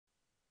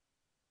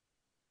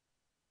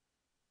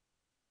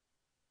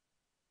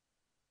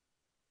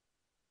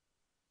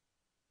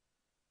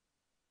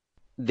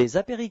Des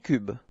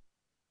apéricubes.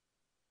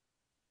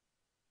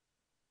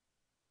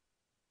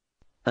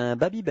 Un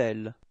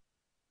Babybel.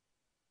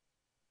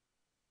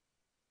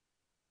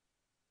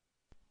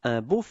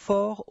 Un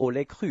Beaufort au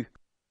lait cru.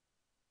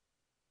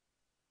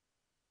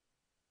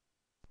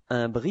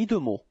 Un brie de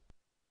meaux.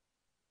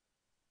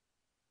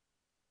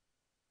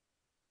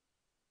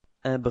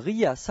 Un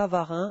brie à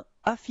Savarin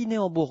affiné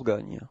en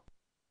Bourgogne.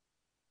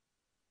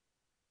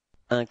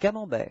 Un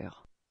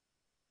camembert.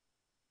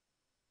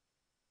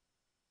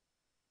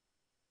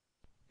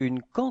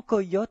 Une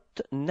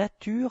cancoyote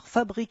nature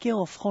fabriquée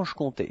en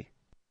Franche-Comté.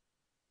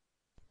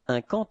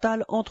 Un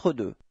Cantal entre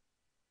deux.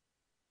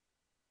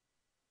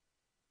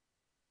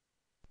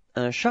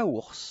 Un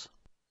chat-ours.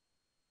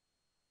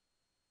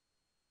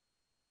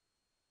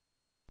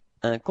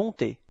 Un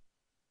comté.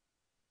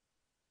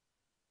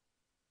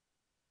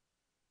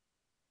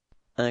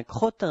 Un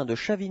crottin de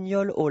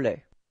Chavignol au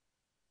lait.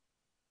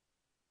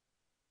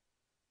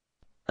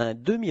 Un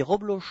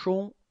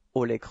demi-reblochon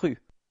au lait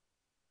cru.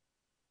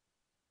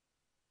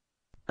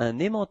 Un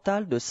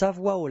emmental de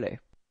Savoie au lait.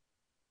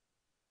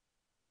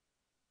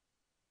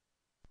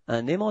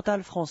 Un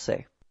emmental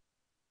français.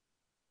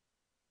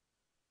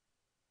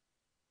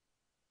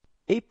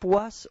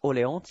 Époisse au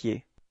lait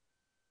entier.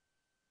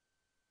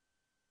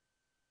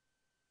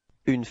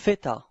 Une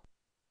feta.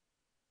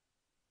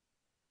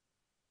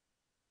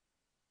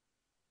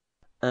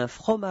 Un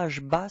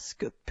fromage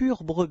basque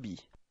pur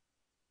brebis.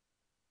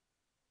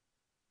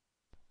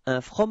 Un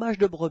fromage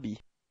de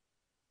brebis.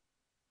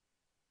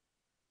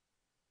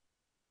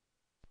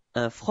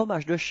 Un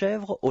fromage de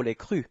chèvre au lait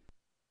cru.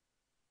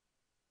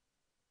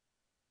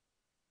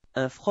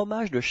 Un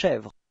fromage de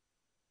chèvre.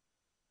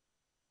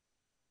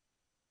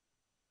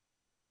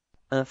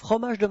 Un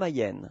fromage de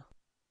Mayenne.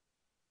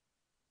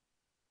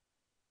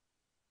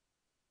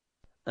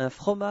 Un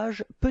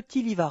fromage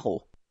petit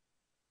Livaro.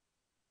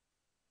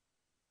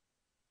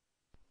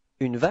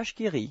 Une vache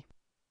qui rit.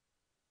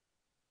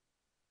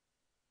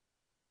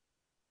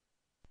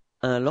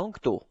 Un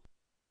langto.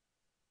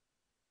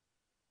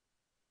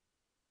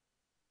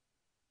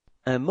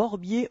 Un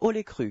morbier au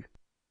lait cru.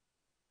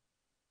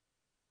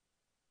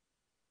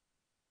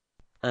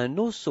 Un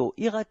osso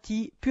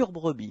irati pur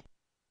brebis.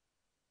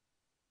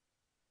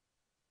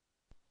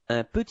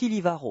 Un petit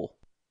Livaro.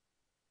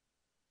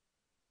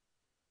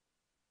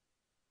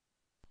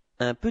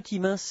 Un petit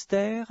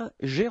Münster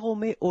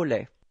Jérômé au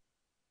lait.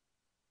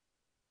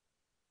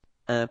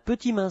 Un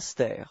petit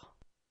Münster.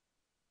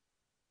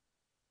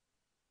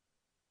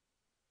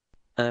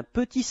 Un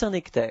petit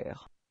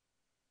Saint-Nectaire.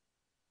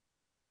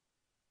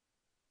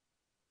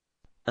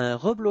 Un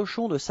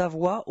reblochon de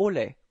Savoie au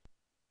lait.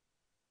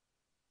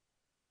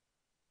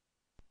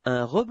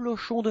 Un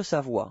reblochon de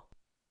Savoie.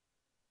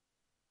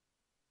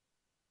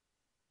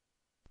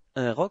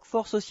 Un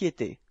Roquefort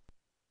Société.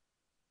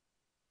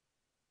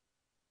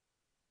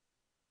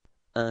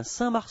 Un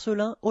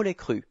Saint-Marcelin au lait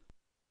cru.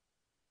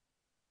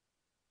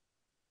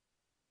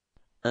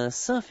 Un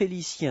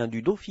Saint-Félicien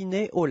du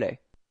Dauphiné au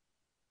lait.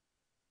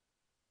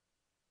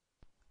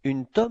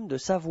 Une tome de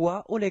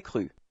Savoie au lait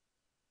cru.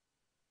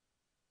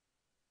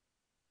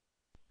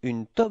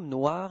 Une tome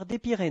noire des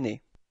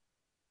Pyrénées.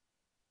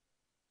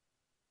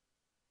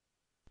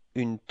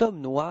 Une tome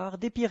noire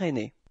des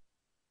Pyrénées.